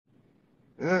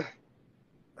I'm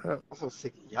so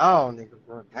sick of y'all niggas,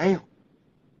 bro. Damn.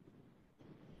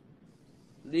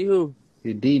 D who?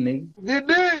 The D, nigga. Did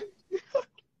that?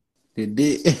 The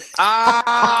D.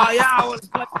 Ah, y'all want to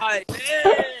play like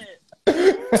that?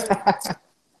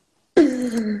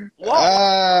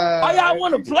 Why y'all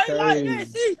want to play like that?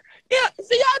 See, y'all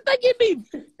think it be,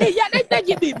 they think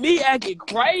it be me acting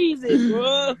crazy,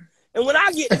 bro. And when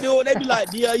I get to do it, they be like,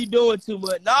 "Yeah, you doing too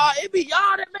much." Nah, it be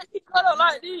y'all that make me cut up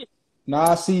like this.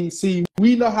 Nah, see,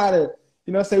 we know how to,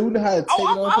 you know what I'm saying? We know how to take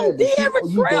it on I'm that, every but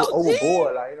you go trail,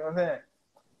 overboard, like, you know what I'm saying?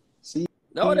 See,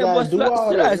 no, you that gotta boy do slapped the all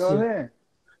shit that, out you know what I'm of saying?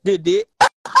 Did it?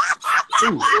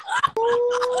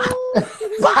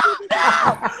 Fuck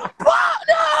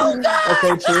no, God.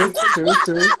 Okay, true.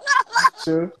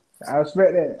 I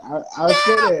respect that. I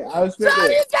respect that. So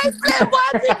you can't play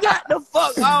once he got the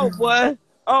fuck off, boy.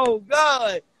 Oh,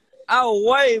 God. Oh,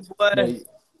 wait, boy.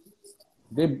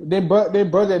 They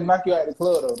brother knock you out the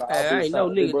club, though. Hey, I ain't no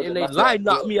They nigga brother in their knock you out life the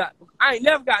knock club. me out. I ain't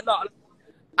never got knocked.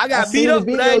 I got beat seen the up,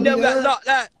 but I video, ain't never got Dion. knocked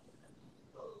out.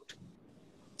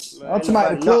 I'm talking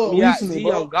about the club Me out, recently, G,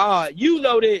 bro. on God. You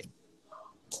know that.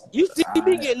 You see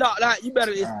me get knocked out, you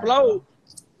better explode.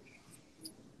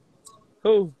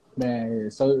 Who? Man,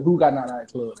 so who got knocked out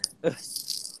the club?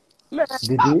 Man,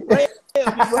 Did stop he? playing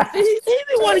with me, bro. He be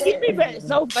want to get me back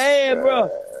so bad, bro.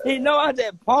 He know I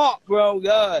that pop, bro.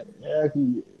 God. Yeah,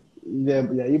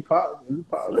 you pop.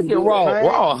 Look at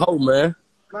Raw hoe, man.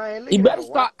 Man, He look at better the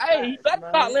start. Hey, he better man.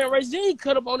 start letting Regine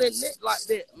cut up on that neck like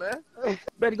that, man.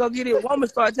 Better go get his woman,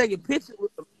 start taking pictures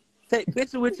with him. Take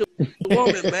pictures with your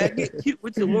woman, man. Get cute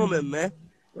with your woman, man.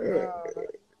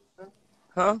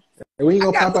 Huh? We ain't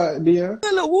gonna pop out, Dion. Right We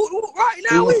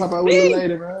now, gonna we pop out with a little speed.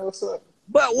 later, man. What's up?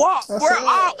 But what, bro? All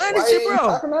Why honesty, you ain't bro.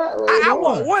 popping out? What I you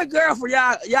want doing? one girl for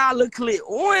y'all little clip.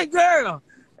 One girl.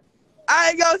 I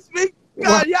ain't gonna speak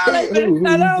because y'all ain't gonna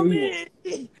tell on me.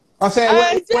 I'm saying,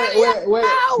 I wait. when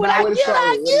Nah, I where to get her, start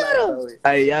I with? Where to get her. start with?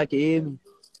 Hey, y'all can hear me?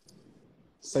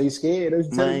 So you scared? What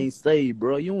you telling me? Man, say,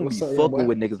 bro, you don't What's be up, young fucking boy?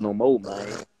 with niggas no more,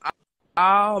 man.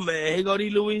 Oh, man. Here go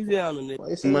these Louisiana niggas. Why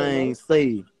you say that, Man, bro?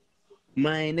 say,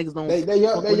 man, niggas don't They fuck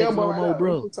young with niggas boy no right more, now. What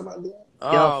bro. you talking about, Dion?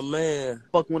 Y'all Oh, man.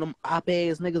 fucking with them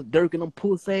op-ass niggas, dirking them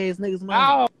puss-ass niggas,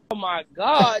 man. Oh, my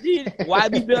God. These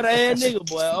YB better ass nigga,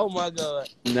 boy. Oh, my God.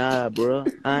 Nah, bro,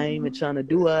 I ain't even trying to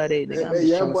do all that, nigga. I'm That just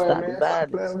young trying to boy, stop the man. Stop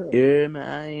violence. playing with him. Yeah, man,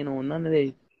 I ain't on none of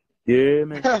that. Yeah,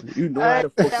 man, you know how the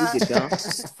fuck we get down.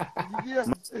 Yeah.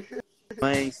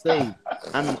 Man, say,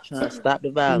 I'm just trying to stop the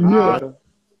violence, Yeah. brother.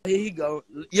 Here you go.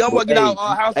 Y'all But want to get out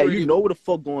house hey, you arrest. know what the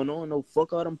fuck going on? No,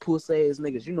 fuck all them pussy ass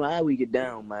niggas. You know how we get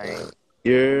down, man.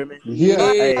 You hear me? Yeah.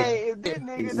 Yeah. Hey, Hey, if this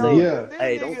nigga say, don't, Yeah. if this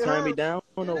hey, don't nigga turn me hurt, down,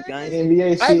 if no that gangster.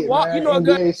 NBA Hey, shit, what? You man. know a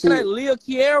girl NBA shit. named Lil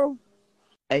Kiera?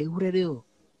 Hey, who that is?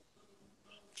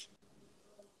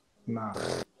 Nah.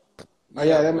 Oh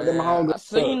yeah, that my man. homegirl. I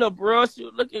seen her, bro. She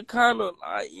was looking kind of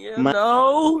like, Man,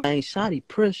 no. I ain't shoddy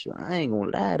pressure. I ain't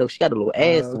gonna lie though. She got a little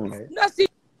ass on her. Okay. No, she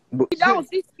But, don't.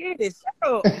 She scared as shut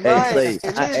up. hey, man, say,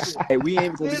 listen. hey, we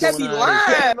ain't gonna be This They doing be all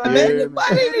that. lying, You man. hear me?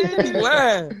 Why these niggas be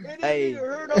lying? And this nigga Hey,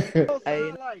 hurt on hey,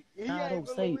 sound like he nah, ain't don't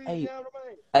from say, Louisiana,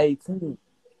 man. hey, Tink.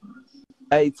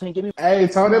 Hey, Tink, give me Hey,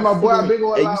 Tony, my my boy, cigarette. big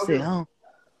old Hey, you loud say, here. huh?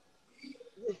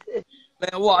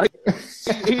 Man, what?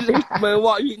 Man,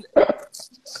 what?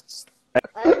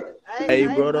 Hey,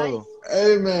 brother.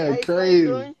 Hey, man, Hey, say, crazy.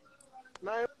 Junior,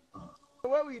 man,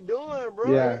 what we doing,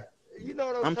 bro? Yeah. You know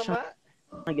what I'm I'm talking trying about?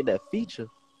 to get that feature.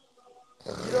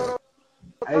 You know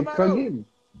what I'm Hey, talking about? come Though? get me.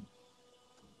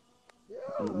 Yeah.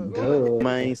 Duh.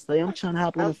 Man, say, I'm trying to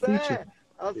hop on a feature.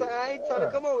 I ain't trying to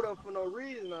come over there for no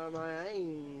reason, man. I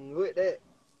ain't with that.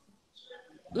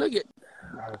 Look at.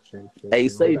 Hey,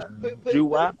 say, Put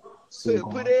Juwop. everything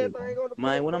on the Man,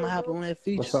 plate, when I'm bro. hop on that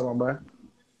feature. What's up, my boy?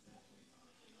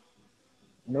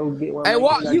 No, get one, Hey, man.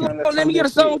 what? You gonna let me get a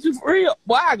song with you for real?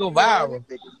 Boy, I go viral.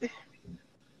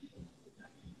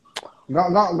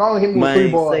 Go hit me with three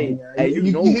Man, bars. say, Man. hey, You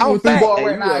you know, hit me I'm with three fat. bars hey,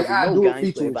 right you now. already I know, do a feature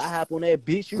gangster. If with I you. hop on that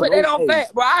bitch, you Put that know, on hey,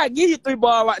 fat, bro. I give you 3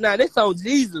 bars right now. This on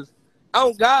Jesus.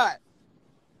 On God.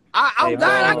 hey, On God,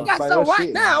 I bro, got Play your some right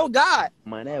shit, man. now. On God.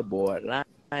 man, that boy lying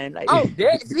like, Oh,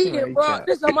 that's it, Man, bro. cap.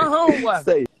 This on my homeboy.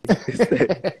 say,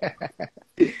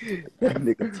 that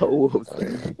nigga told him,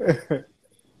 son.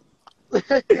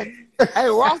 Hey,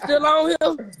 Ross still on here?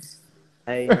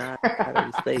 Hey, nah,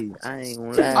 they stay. I ain't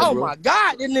gonna lie, Oh, bro. my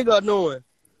God, this nigga annoying.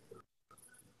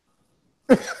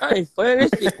 I ain't funny.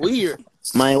 This shit weird.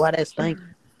 Man, why that stink?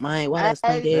 Man, why that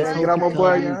stink Hey, ass Man, say, get hoe on keep my boy,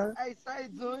 calling me? y'all. hey, say,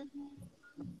 Junior.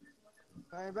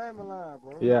 I ain't back my line,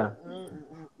 bro. Yeah.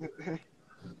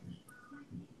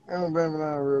 I'm back my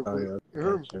line real Oh, quick. yeah. You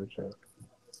heard me? Sure.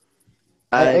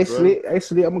 Alright, Hey, brother.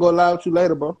 Slick, I'm gonna go live with you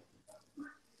later, bro.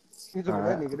 He's talking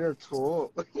that nigga there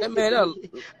tore up. That man, that.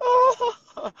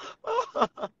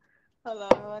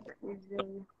 Hello.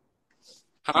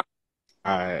 Huh?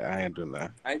 I ain't doing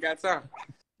that. I ain't got time.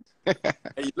 Hey,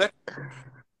 you left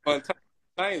on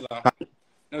chains on.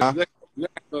 No, you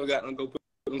left got to go put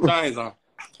them chains on.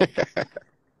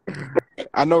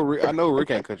 I know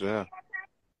Rick ain't cut your hair.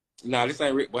 Nah, this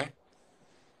ain't Rick, boy.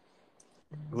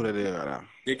 Who that is right now?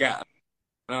 They got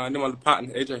them on the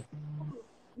partner, AJ.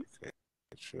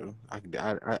 True. I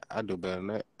do better than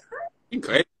that. You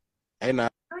crazy? Hey, nah.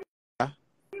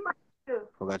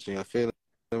 Forgot you in your feelings,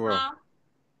 bro. Nah,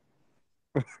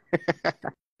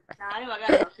 I ain't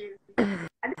got no feelings.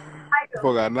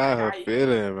 Forgot not her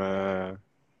feeling, man.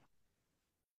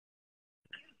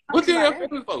 What you have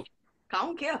feelings for? I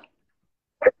don't care.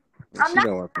 She I'm not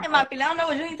don't want in my feelings. I don't know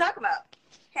what you ain't talking about.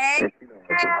 Hey,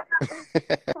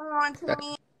 come on to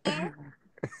me.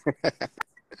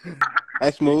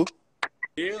 Hey, Smooth.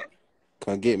 Yeah.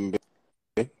 Come get me,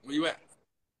 baby. Where you at?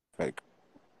 Like,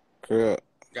 curl.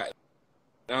 Got it.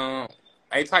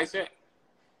 A tight set.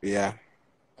 Yeah.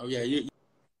 Oh yeah,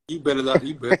 you better luck.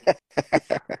 You better.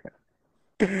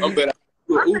 I'm better.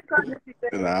 Ooh.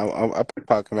 Nah, I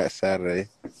probably come back Saturday.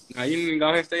 Nah, you need to go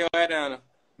ahead and stay your ass down.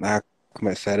 Nah, I come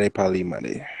back Saturday, probably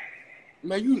Monday.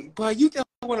 Man, you just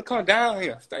want to come down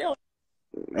here. Stay on.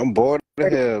 I'm bored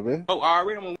of hell, man. Oh,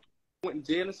 already went in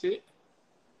jail and shit.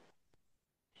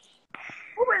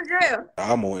 Who in jail? I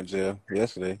almost went to jail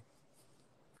yesterday.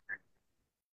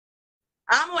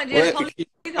 I'm in jail. Well,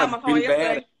 Police called my phone really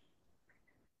yesterday.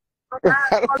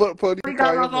 How the fuck police Police call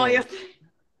called my your phone phone? yesterday.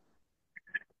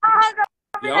 Oh,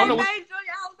 Yeah, I don't know they what's made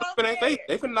Junior. I was so in their face. scared.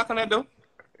 They finna knock on that door.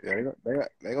 Yeah,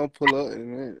 they gonna pull up in a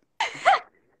minute.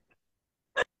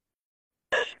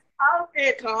 I was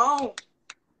scared. Come on.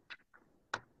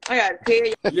 I gotta tell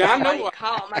you. Yeah, I know. You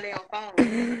call my damn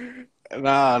phone.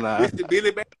 Nah. Mr.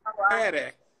 Billy bad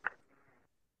ass.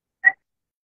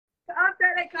 I'm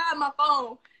saying they called my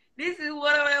phone. This is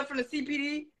whatever from the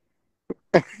CPD.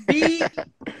 B.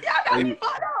 Y'all got me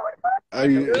fucked up. Are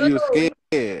you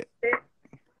scared?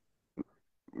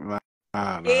 Nah.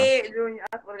 Yeah, Junior.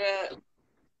 I forgot.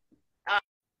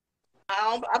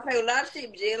 I pay a lot of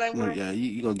shit, jail ain't worth. Yeah,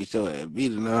 you gonna get your ass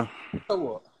beat now. So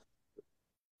what?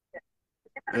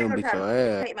 They gonna beat your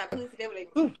ass. Take my pussy, they were like,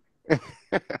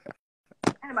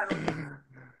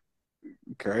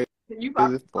 Crazy. you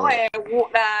probably go ahead and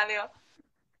walk down there.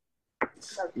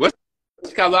 What's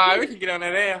because I already can get on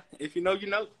that air. If you know, you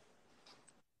know.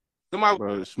 Somebody,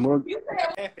 Bro, smoke. You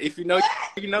said, if you know,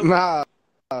 you know. Nah.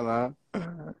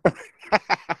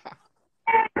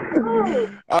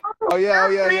 Oh yeah.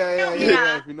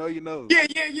 If you know, you know.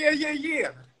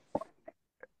 Yeah.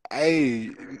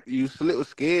 Hey, you slip was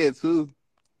scared too.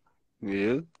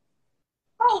 Yeah.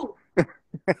 oh,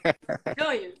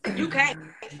 Junior, you can't.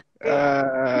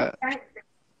 Uh,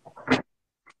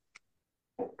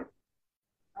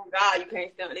 Oh God, you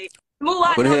can't stand it. Smooth, I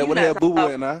what the know hell? you What the hell? not Boo boo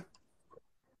talking. at now?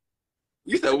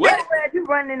 You said what? You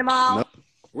running in the mall. No.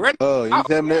 Where? Oh, you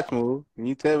tell me that, Smooth.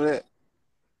 You tell me that.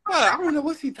 I don't know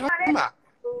what he talking about.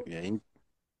 Yeah, you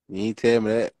ain't tell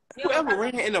me that. Whoever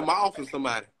ran in the mall from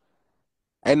somebody.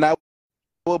 Hey, now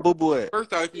what boo boo at?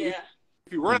 First off, if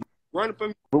you run up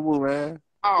in Boo boo, man.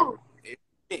 oh,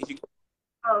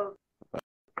 Oh,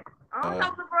 I don't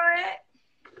talk to Brad.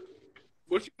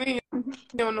 what you mean? You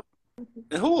don't know.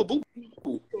 And who a boo?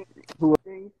 Who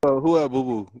at boo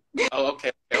boo? Oh,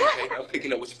 okay. I'm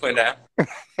picking up what you're putting down.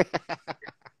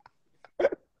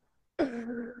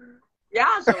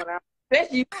 Y'all showing out.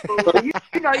 Especially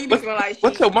you know you be smelling like shit.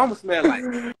 What's your mama smell like?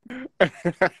 Hold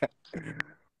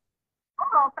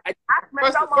on. I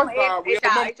smell your mama every day.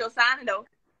 I ate your sign though.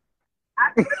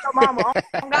 I smell your mama.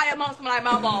 Oh God, your mama smell like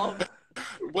my balls.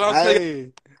 Well,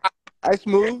 Hey,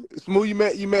 Smooth, you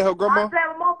met her grandma?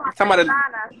 some of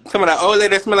that old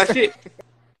lady that smell like shit.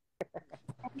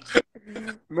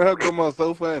 Man, her grandma's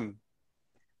so funny.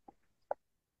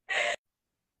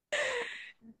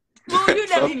 Smooth, you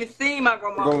never even seen my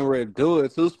grandma. Grandma ready to do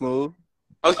it too, Smooth.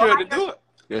 Oh, she ready to do it?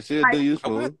 Yeah, she'll do you,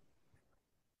 Smooth.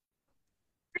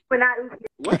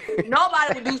 What?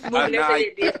 Nobody would do Smooth. They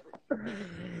say they're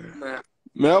different.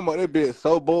 Man, I'm on that bitch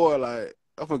so bored. Like,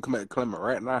 I'm finna come at Clement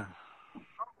right now.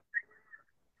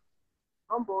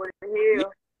 I'm bored as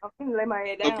hell. I'm finna lay my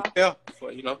head down. Yeah,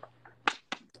 for, you know.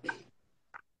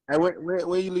 Hey,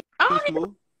 where you leave,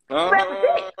 Smooth?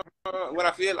 When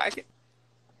I feel like it.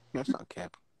 That's not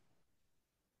cap.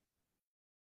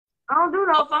 I don't do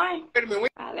no thing. Wait a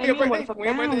minute. I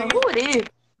don't know who it is.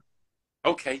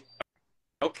 Okay.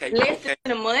 Less than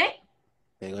a month.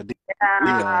 They gonna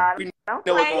We know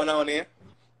what's going on there.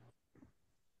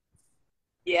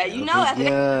 Yeah, you know after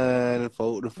that. Yeah, the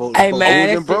folk Hey man,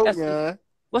 wasn't that shit. broke, yeah.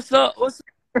 What's up? What's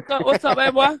up? What's up,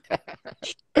 baby boy?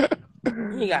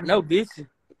 You ain't got no bitches.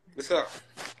 What's up?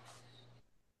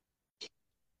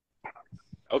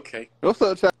 Okay. What's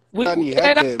up, Chinese It ain't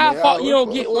haircut, our man? fault you don't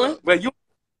What's get up? one. But you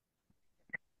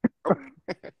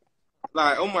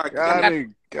like, oh my God,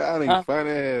 god. nigga, funny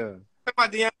hell. Come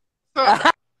on, DM. What's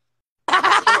up?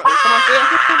 Come on, say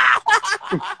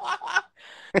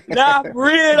Nah, for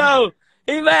real though.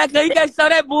 He mad cause he can't show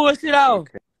that bullshit off.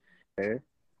 Okay.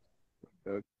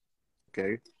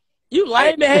 You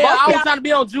lame as hell. I was trying to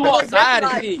be on Juwop side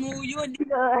and Like, shit. smooth, you a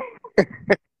nigga.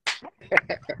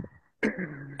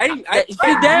 Hey,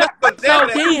 See damn so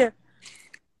can.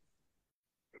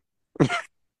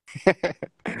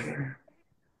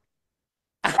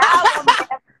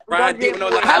 Brian did no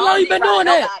lie. How long you been doing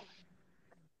that?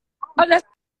 I just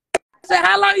said,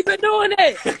 how long you been doing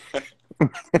that?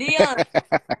 Dion.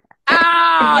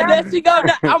 Ah, there she go.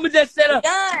 I'ma just set up.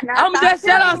 I'ma just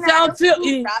set up sound tip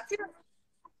in.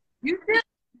 You still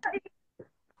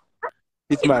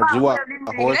It's my Juwop,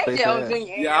 a horse face ass.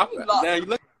 Yeah, now you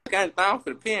look kind of down for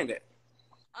the pen that.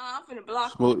 I'm finna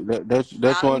block. Smooth. That's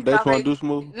one do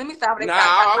smooth. Let me stop it. Nah,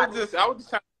 I was just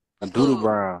trying. A doodle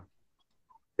brown.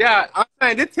 Yeah, I'm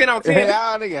saying this 10 on 10.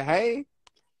 Y'all nigga, hey.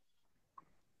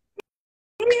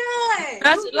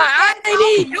 That's like I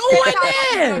ain't even doing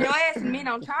that. Your ass and me.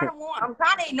 I'm trying to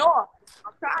ignore.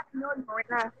 I'm trying to ignore you right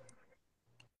now.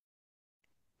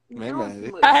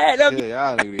 Man, I had them.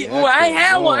 y'all nigga. Well, I ain't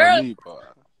had one earlier.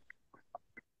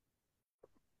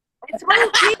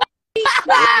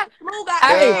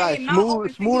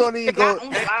 Smooth don't even go.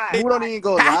 Smooth don't even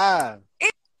go live.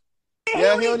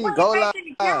 Yeah, he don't even go live.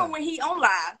 When he on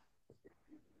live.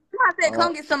 I said,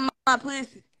 come get some of my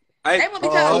pussy. Hey, they want me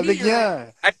trying to get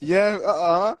yeah.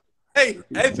 Hey,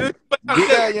 just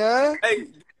Yeah. Hey,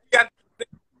 you got.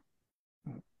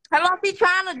 How long he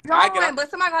trying to join?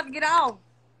 But somebody got to get off.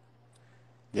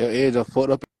 Your ears are fucked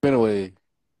up anyway.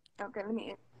 Okay, let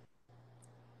me.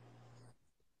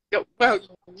 Yo, well,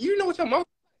 you know what your mom.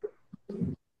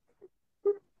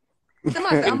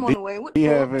 Somebody said I'm on the way. What you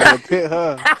having to pit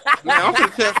her? Man, I'm gonna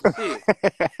tell some shit.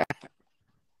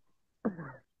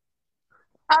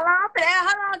 How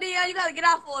long, Dion? You gotta get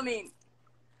off for a minute.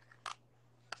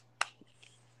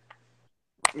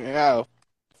 Yeah,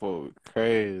 for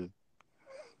crazy.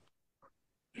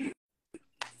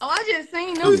 Oh, I just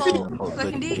seen them folks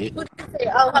sucking dick. Oh,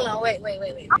 hold on, wait.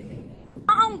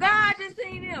 Oh God, I just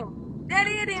seen them. That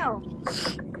is them.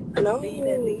 No.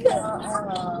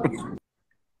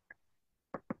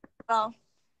 Oh,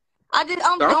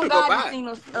 I'm God just seen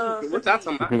them. What's that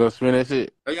talking about? You gonna spin that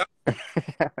shit?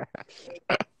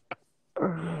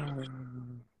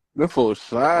 Them folks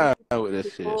slide with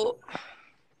that shit.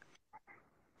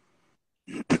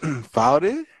 Fouled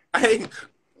it? Hey,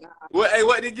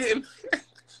 what they getting?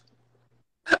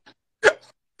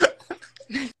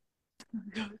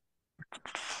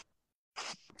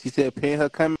 She said, paying her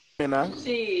coming now.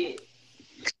 Shit.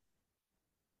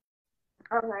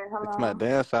 Okay, hold on. It's my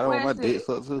damn shot. I want my dick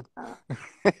sucked too.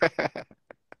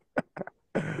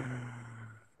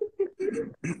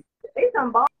 They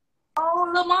some bald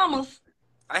little mamas.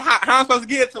 How I'm supposed to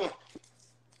get it to them?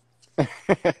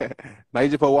 Now you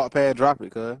just put walk past, drop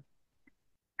it, cuz.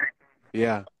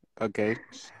 Yeah. Okay.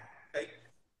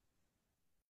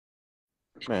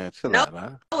 Man, chill out,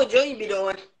 man. What Junior be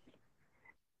doing?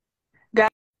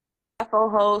 Got 4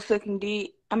 hoes sucking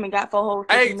dick. I mean, got 4 hoes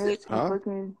sucking nuts and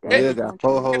fucking. Yeah, got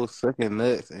 4 hoes sucking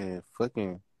nuts and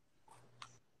fucking.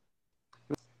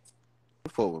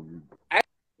 For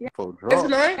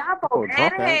drunk. Y'all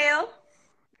bad as hell.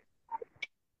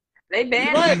 They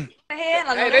bad as hell.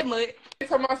 I know that much. They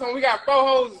talking about something. We got 4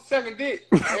 hoes sucking dick.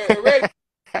 And ready.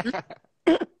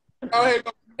 Go ahead,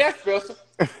 go. That's special.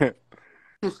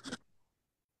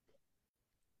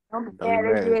 I'm bad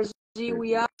as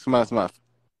we are. Smart.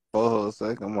 4 hoes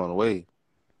sucking. I'm on the way.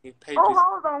 4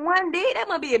 hoes on one dick? That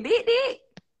must be a big dick.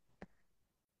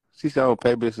 She said I don't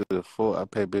pay bitches to 4. I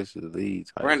pay bitches to lead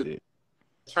type shit.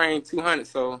 Train 200,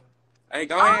 so hey,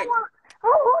 go ahead.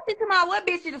 Who did to my what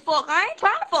bitch you the fuck? I ain't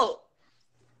trying to fuck.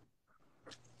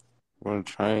 We're on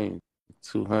train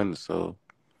 200, so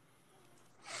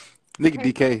nigga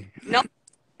DK. No,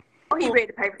 he ready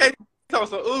to pay for it. Hey, so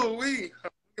ooh wee,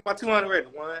 get my 200 ready.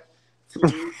 1,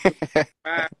 2,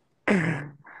 5.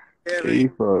 He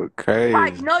fuck crazy.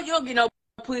 Right, you know you don't get no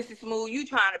pussy smooth. You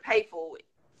trying to pay for it.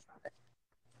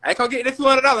 I ain't gonna get this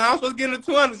 $200. I'm supposed to get the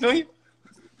 200, Junior.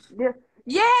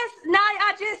 Yes, now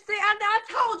I just said I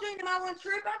told you in my one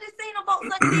trip. I just seen them both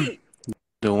suck dick.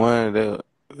 The one that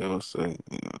was saying,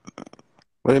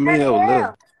 what do you mean that was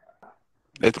love?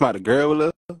 That's my the girl with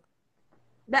love.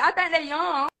 I think they young.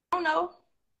 I don't know.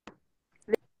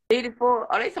 Lit for.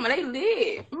 Oh, they somebody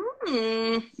they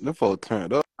lit. Them folks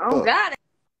turned up. Oh God,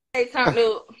 they turned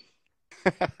up.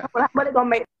 How much they gonna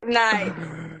make tonight?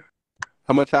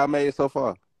 How much y'all made so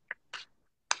far?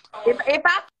 If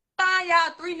I find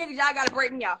y'all 3 niggas, y'all gotta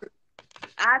break me off.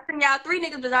 I send y'all 3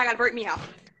 niggas, but y'all gotta break me off.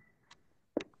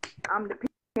 I'm the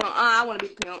pimp. I wanna be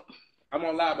pimp. I'm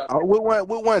gonna lie about that. Oh, we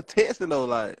weren't texting though,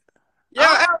 like.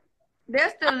 Yeah.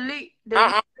 That's the leak.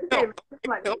 Yeah,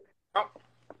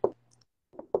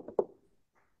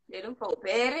 them folks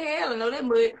bad as hell. I know that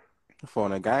much. For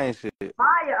the gang shit.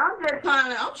 Maya, I'm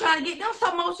trying to get them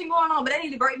some motion going on, but they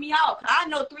need to break me off. I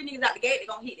know 3 niggas out the gate, they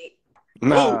gonna hit it.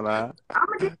 Nah. I'm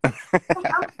gonna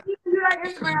keep you like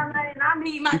Instagram, man, and I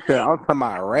need my clip. I'm talking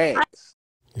about rats.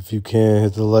 If you can,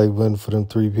 hit the like button for them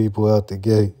 3 people out the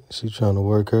gate. She trying to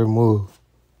work her move.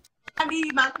 I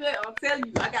need my cut. I'm telling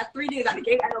you, I got 3 niggas out the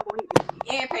gate. I don't go hit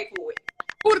and pay for it.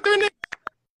 Who the 3 niggas?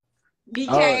 BK.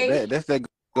 Oh, that's that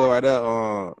girl right there.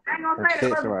 I ain't gonna say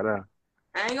the other right there.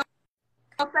 I ain't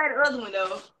gonna say the other one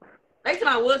though. They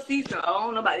tell me what season. I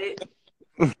don't know about it.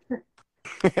 I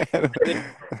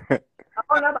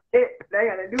don't know about it. They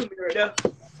gotta do me right now.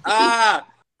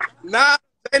 Nah.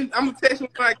 I'm gonna text you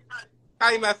like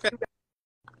how you my family.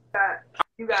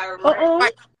 You gotta remember.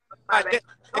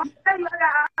 I'm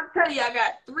telling you, I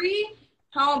got 3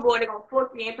 homeboys that gonna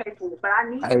fuck me and pay for it, but I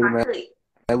need my cut.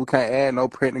 Hey, we can't add no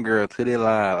pregnant girl to their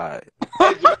line, like.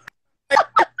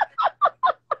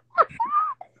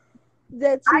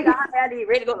 That's I got it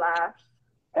ready to go live.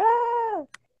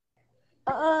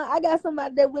 I got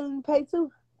somebody that willing to pay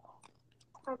too.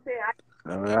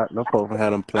 No folks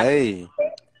had them play.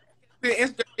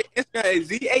 Instagram is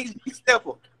ZHB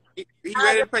Stepper. He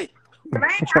ready to pay. Man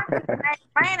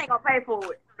ain't gonna pay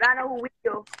for it, but I know who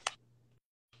will.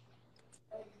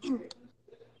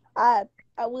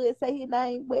 I would say his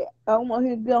name, but I don't want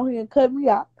him to go here and cut me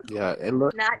out. Yeah, it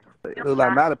look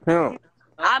like not a pimp.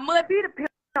 I must be the pimp.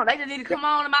 They just need to come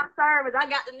on to my service. I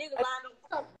got the niggas lined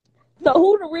up. So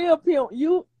who the real pimp?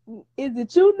 You? Is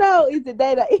it you know? Is it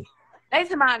they? They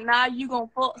tell me, nah, you gonna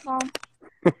fuck some?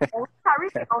 How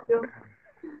Ricky gonna do?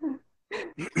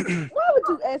 Why would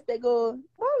you ask that girl?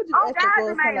 Why would you ask that girl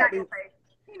something like this?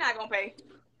 He not gonna pay.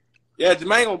 Yeah,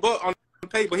 Jermaine gonna book on the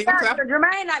pay, but he gonna tell.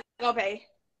 Jermaine not gonna pay.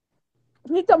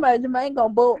 He talking about Jermaine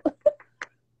gonna book.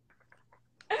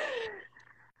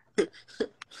 You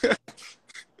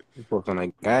fuck on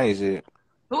that gang shit.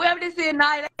 Whoever this is,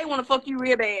 nah, they wanna fuck you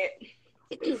real bad.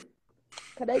 Cause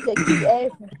they just keep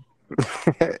asking.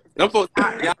 Them folks,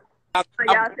 Y'all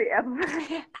see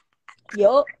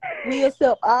Yup, we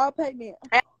accept all payment.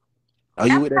 Are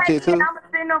you with that shit too? I'm gonna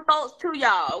send them folks to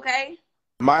y'all, okay?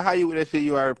 Mike, how you with that shit?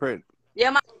 You already pregnant? Yeah,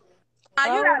 you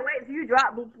gotta wait till you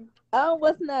drop, Bookie. Oh,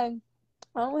 what's the name?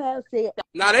 I don't have shit.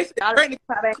 nah, they said pregnant.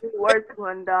 Worth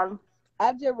 $1.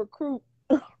 I just recruit.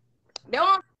 They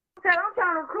don't tell I'm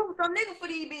trying to recruit some niggas for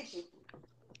these bitches.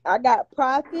 I got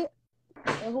Profit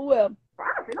and whoever.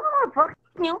 Profit? No, fuck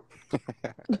him.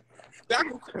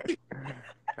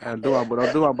 I'm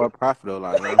doing about profit though,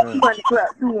 like. They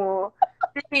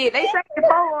say the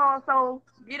 4 so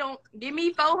give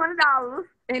me $400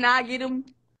 and I get them.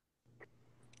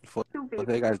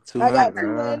 They got 200. I got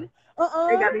 200.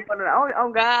 They got me for the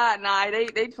oh God, nah,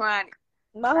 they trying it.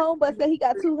 My homeboy said he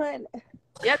got 200.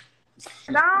 Yep.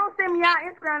 Don't send me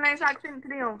y'all Instagram name so I can send it to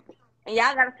them. And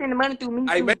y'all gotta send the money through me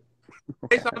too.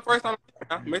 Say something first on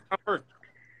make something first.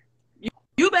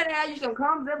 You better have you some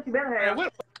comes up, you better have.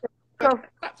 What? So,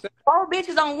 4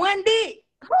 bitches on 1 dick.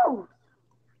 Who?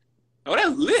 Oh,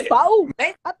 that's lit. 4.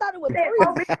 I thought it was 3.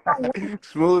 4 bitches on 1.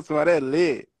 Smooth, so that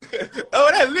lit.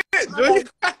 Oh, that's lit, Joy.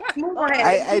 Smooth on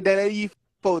that. Hey, that you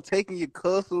for taking your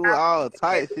cussle, all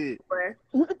tight shit.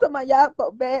 You talking about y'all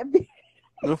for bad bitch.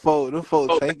 Them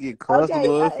folks taking your cussle, Okay,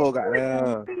 them folks got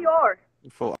down. Yours.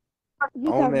 Folks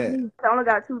You on talking that. to me. I only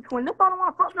got 220. Them folks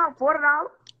want to fuck no $40.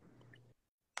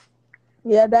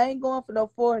 Yeah, they ain't going for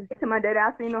no 40. To my daddy,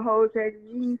 I seen the whole check.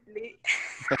 You slick.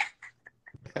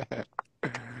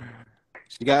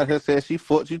 She got her said she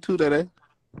fucked you too that day.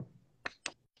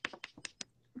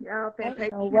 Y'all finna pay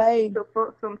No way. to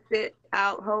fuck some shit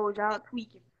out hoes. Y'all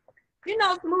tweaking. You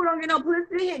know, Smooth don't get no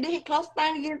pussy. They hit close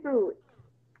thing to get through it.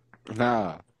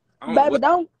 Nah. Baby,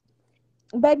 don't.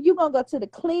 Baby, you gonna go to the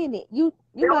clinic. You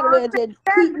might as well just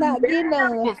keep not getting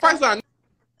none. Well, first of all,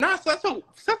 nah, shut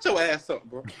your ass up,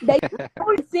 bro. They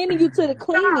sending you to the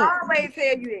clinic. I always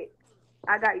tell you that.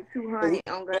 I got you 200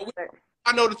 on God.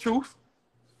 I know the truth.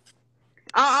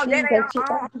 Oh, that ain't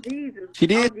Jesus. She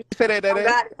did say that Oh, day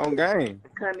God. on game.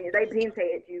 Come in. They been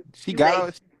said you. She got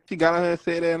on her and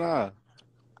said that and all.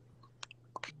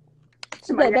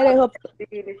 She said that ain't her.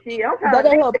 That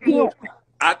ain't her pimp.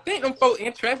 I think them folks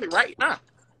in traffic right now.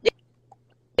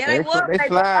 Yeah, they slide. They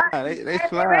slide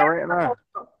right now.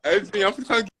 Hey, I'm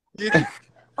trying to get you.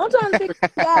 I'm trying to figure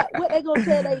out what they gonna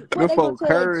tell they what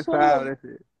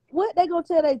they gonna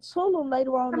tell they children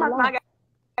later on in life.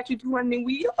 Got you 200 in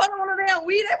weed. I don't want no damn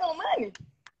weed. They want money.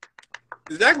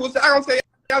 Exactly what I gonna say.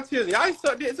 Y'all children, y'all ain't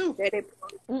suck that too.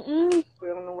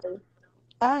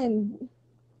 I ain't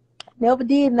never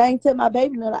did, and I ain't tell my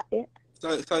baby nothing like that.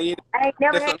 So you I ain't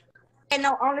never had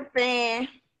no OnlyFans.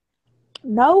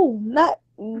 No, not.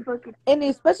 And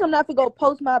especially not to go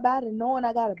post my body knowing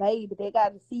I got a baby. They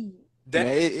got to see it. Man,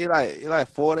 it like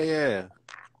 40 yeah.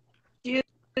 You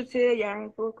tell you I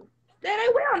ain't fucking. They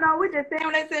will know. We just saying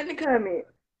what they said in the comment.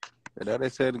 That they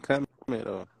said in the comment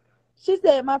though. She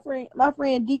said my friend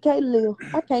DK live.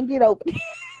 I can't get over it.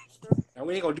 And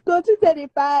we ain't gonna do. So she said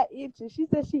it 5 inches. She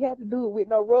said she had to do it with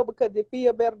no rubber because it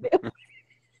feel better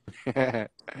than.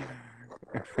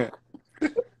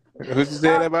 Who she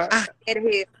said that about?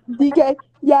 DK.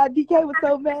 Yeah, DK was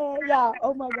so mad. Y'all,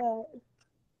 oh my God.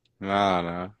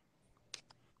 Nah.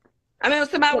 I mean,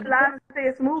 somebody was live and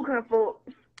said Smooth couldn't fuck.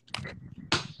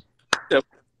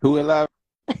 Who in live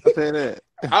say that?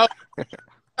 Oh,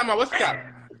 what's up?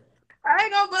 I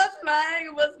ain't gonna bust my.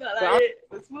 Like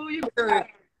it. Smooth, you.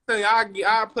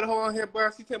 I'll put her on here, bro.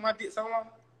 She take my dick so long.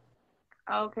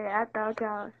 Okay, I thought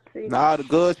y'all. Nah, the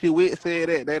girl she with said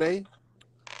that, they.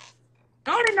 I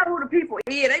don't even know who the people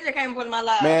is. They just came put my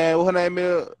live. Man, what her name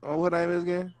is? What her name is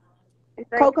again?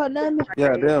 Coco Nami.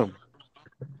 Yeah, them.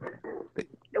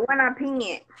 The one I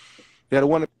pinned. Yeah, the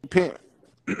one that pinned.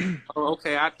 Oh,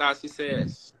 okay. I thought she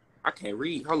said I can't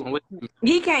read. Hold on, wait.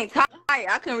 He can't type.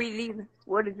 I couldn't read it either.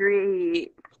 What a dread.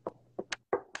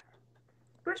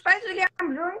 Which face you got him,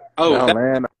 Junior? Oh, I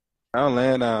don't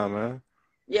land down, man.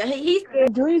 Yeah, he's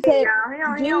scared. Junior said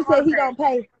he gonna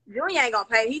pay. Junior ain't gonna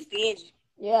pay. He's stingy.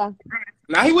 Yeah.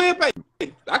 Now he will pay.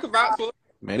 I can vouch for it.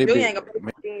 Man, they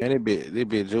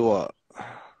be Juwop.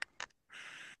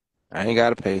 I ain't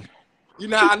gotta pay. You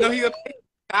know, I know he'll pay.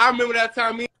 I remember that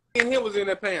time me and him was in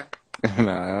that pan.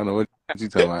 Nah, I don't know what you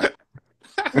talking about.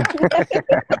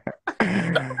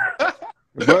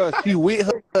 Bro, she with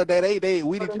her that they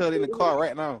with each other in the car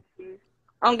right now.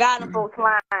 I'm got them folks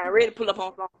flying, ready to pull up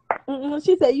on something.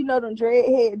 She said, you know them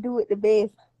dreadhead do it the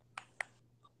best.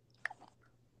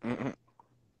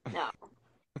 No.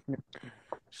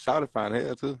 Shawty fine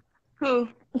hell too. Who?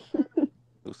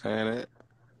 Who's saying that?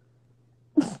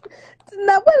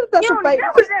 Now what is that? You fake?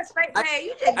 That's fake pay.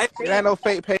 You just It ain't no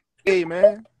fake pay,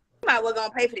 man. You might well gonna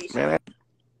pay for this shit. Man, ain't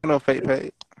no fake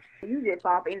pay. You just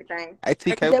fall for anything. Hey,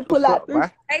 TK, Just pull out three.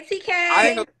 Hey, TK. I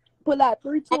ain't gonna Pull out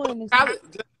 320s.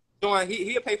 join.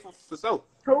 He'll pay for so.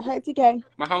 Hey, TK.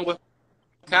 My homeboy,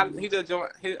 he just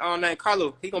joined. His name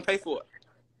Carlo. He gonna pay for it.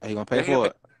 He gonna pay for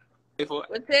it. Pay for it.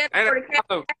 What's that? For the cat,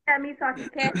 had me talking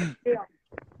cat.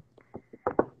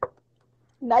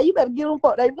 Now you better get them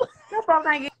for they. No folks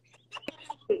ain't get.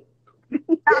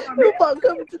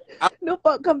 No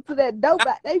fuck come to that dope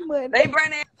about they money. They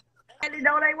bring that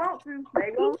though they want to.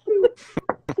 They want to.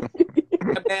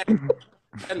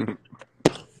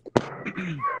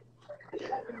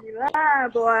 You lie,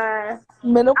 boy.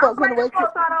 Man, them folks on the way.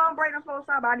 I'm breaking folks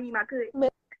out. I need my cut. Man,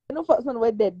 them folks on the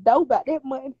way that dope about that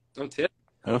money. I'm telling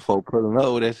Them folk pulling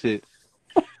up with that shit.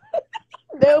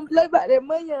 They don't play about that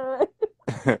money, on.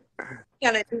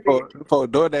 For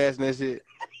DoorDash and that shit.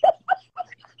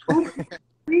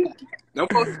 no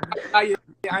folks. I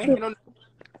ain't no.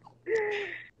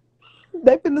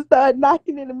 They finna start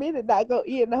knocking in a minute. Not gonna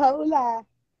eat the whole lie.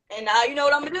 And now you know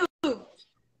what I'm gonna do.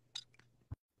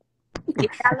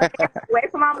 Away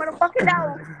from my motherfucking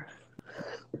dog.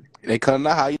 They come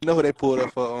now. How you know who they pulled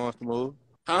up for on Smooth?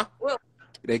 Huh? Well,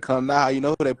 They come now. How you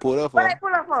know who they pulled up for? what they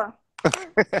pull up for?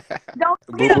 Don't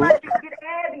get like you get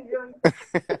Abby, Junior.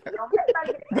 Don't get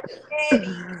like Abby.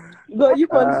 Girl, you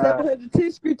from the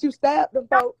 710th Street, you stabbed them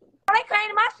folks. They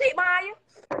cleaning my shit, Maya.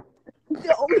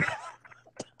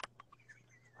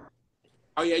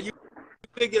 Oh yeah, you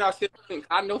did get off 7th.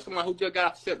 I know someone who just got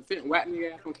off 7th and whacked me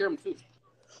ass from Kermit too.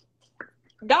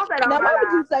 Don't say that Now, on my why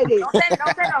would you live. say this? Don't say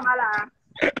that on my live.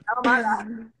 On my live.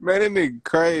 Man, that nigga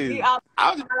crazy. He out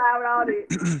my live with all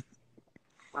this.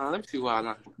 Let me see why I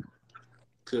like.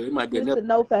 Cause it might be It's another. a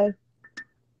no face.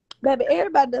 Baby,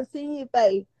 everybody done seen his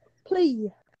face. Please.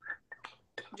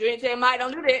 Junior tell Mike,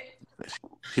 don't do that.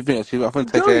 She finna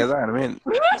take her ass out in a minute.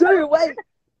 Junior, wait.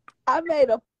 I made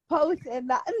a post and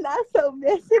not so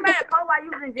messy. You made a call while you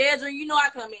was in jail, Junior. You know I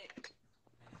come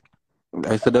in.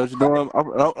 Hey, so that's what you doing? I'm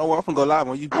finna go live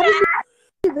on you. I didn't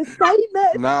even say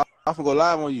nothing. Nah, I'm finna go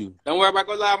live on you. Don't worry about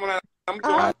go live on that. I'm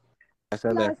doing.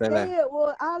 Say that.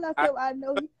 All I said was I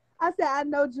know. I said I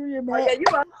know Junior Oh, Matt. yeah, you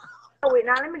go with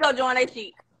now. Let me go join that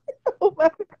sheet. Oh my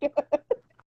God.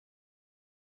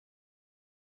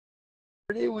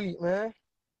 Pretty weak, man.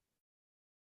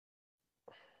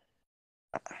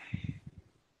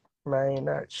 Man,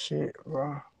 that shit,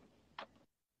 bro.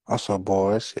 I'm so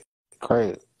bored. That shit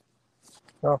crazy.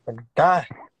 I'm finna die.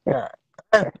 Yeah.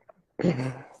 I'm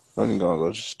gonna go to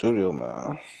the studio,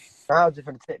 man. I was just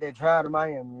finna take that drive to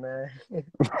Miami, man.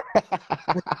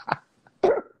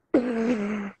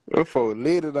 That folk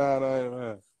lit it down there,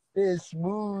 man. It's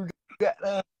smooth. Got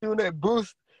doing that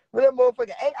boost. But that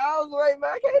motherfucker 8 hours away,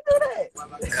 man. I can't do that.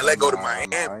 Man, let's go to Miami.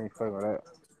 Nah, I ain't fucking with that.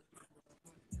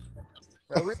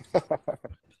 Man,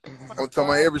 I'm talking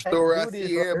about every story I do this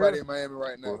see, right everybody here. in Miami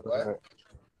right now. What? What?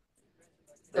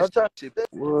 I'm trying Shit, to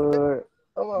What?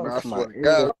 come on. man, I That's swear my to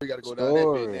God, every we gotta go down that bit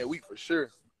story. that week for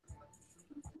sure.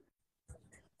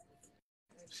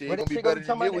 Shit, What it's gonna be shit gonna better be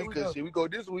than talking this about that week we because go? shit, we go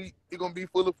this week, it's gonna be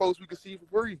full of folks we can see for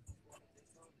free.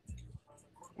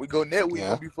 We go next week, it's Yeah.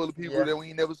 gonna be full of people Yeah. that we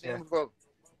ain't never seen Yeah. before.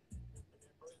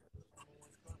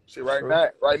 Shit, right True. now,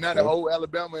 the whole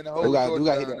Alabama and the We whole got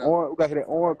Georgia hit that down there. orange. We got hit that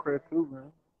orange crest too,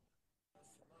 man.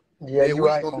 Yeah, That you week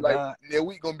right gonna on be like God. that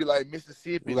week gonna be like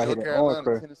Mississippi, We got hit North that orange Carolina,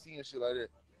 crest. Tennessee, and shit like that.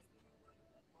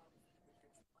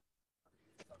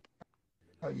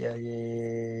 Oh yeah,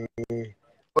 yeah.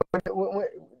 When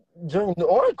Junior, the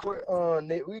orange court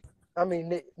next week. I mean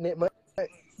next month.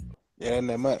 Yeah, in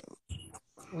that month.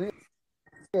 We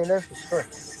in there for sure.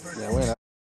 Yeah, we in that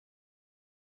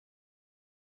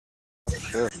for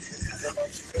sure.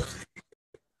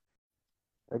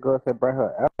 That girl said bring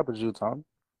her apple juice, Tom.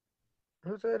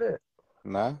 Who said that?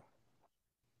 Nah.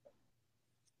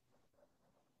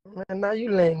 Man, now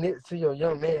you laying next to your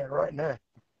young man right now.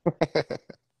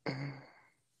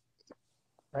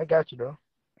 I got you though.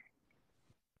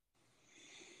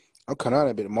 I'm coming out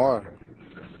a bit tomorrow.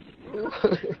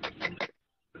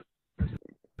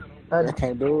 I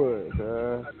can't do it.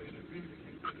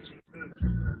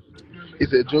 He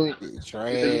said, Junior. Get He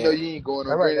said, you know trash. you ain't going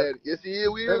I on might great got at it. Yes, he is.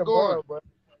 We is better going. borrow, but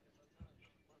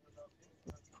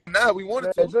Nah, we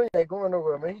wanted man, to. Junior ain't going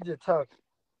nowhere, man. He just talking.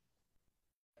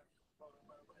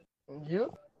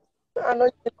 You? I know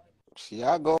you See,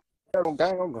 I go on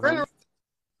gang. I'm really, going.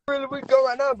 really we go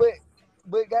right now, but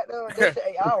goddamn, that shit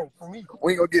 8 hours for me.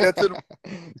 We ain't gonna get that to them.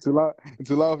 Too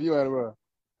long for you, Annabelle.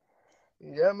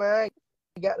 Yeah, man.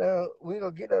 Goddamn, we ain't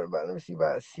gonna get that about. Let me see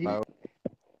about 6. Nah,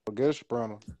 get a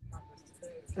sprinter.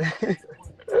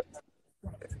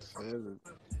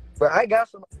 But I got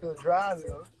somebody to drive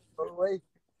it on the way.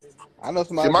 I know See,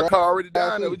 somebody my car already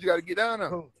drive down there. too. We just gotta get down there.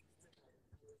 Who?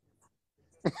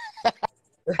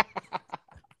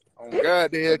 Oh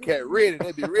God, the Hellcat ready.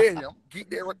 They be ready. I'm gonna get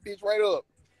that bitch right up.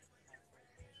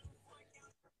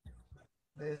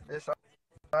 This all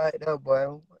right though,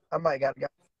 boy. I might got.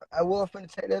 I was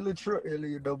finna take that little truck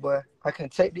earlier though, boy. I can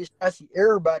take this. I see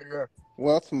everybody there.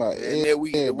 Well, to my Man, that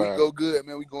week everybody. go good,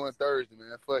 man. We going Thursday,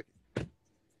 man. Fuck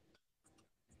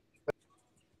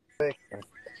it.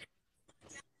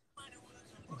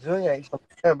 Junior ain't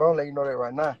something, bro. I'm letting you know that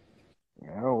right now.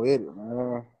 Yeah, I'm with it,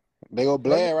 man. They go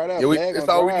No, you Blad right there. Yeah, Blad that's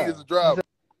gonna all we drive. need is a driver.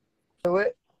 know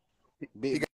what? He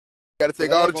Big gotta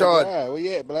take all Blad the gonna charge. drive. Where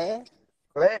you at, Blad?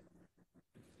 Glad.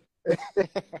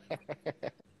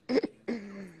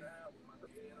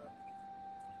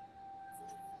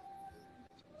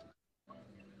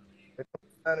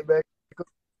 Back.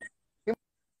 You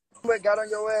got on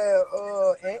your ass,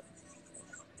 Aunt.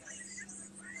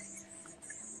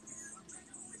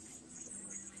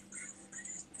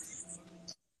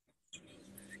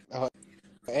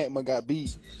 Antman got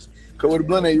beat. Cause with the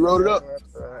blunt, you rolled it up.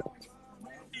 Right.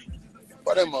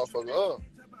 Why that motherfucker up?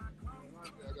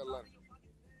 Yeah, I got a lot.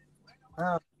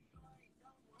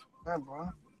 Bro.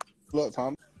 Look,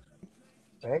 Tom.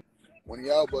 Hey. One of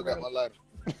y'all boy got my lighter.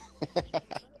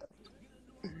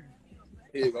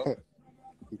 Here you go.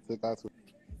 He took out too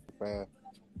fast.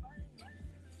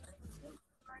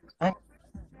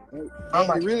 He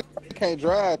really can't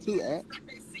drive too, Ant.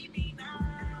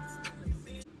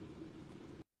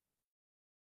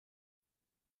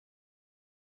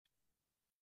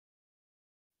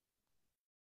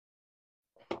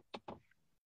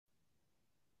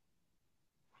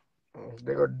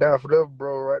 They go down for that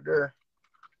bro right there.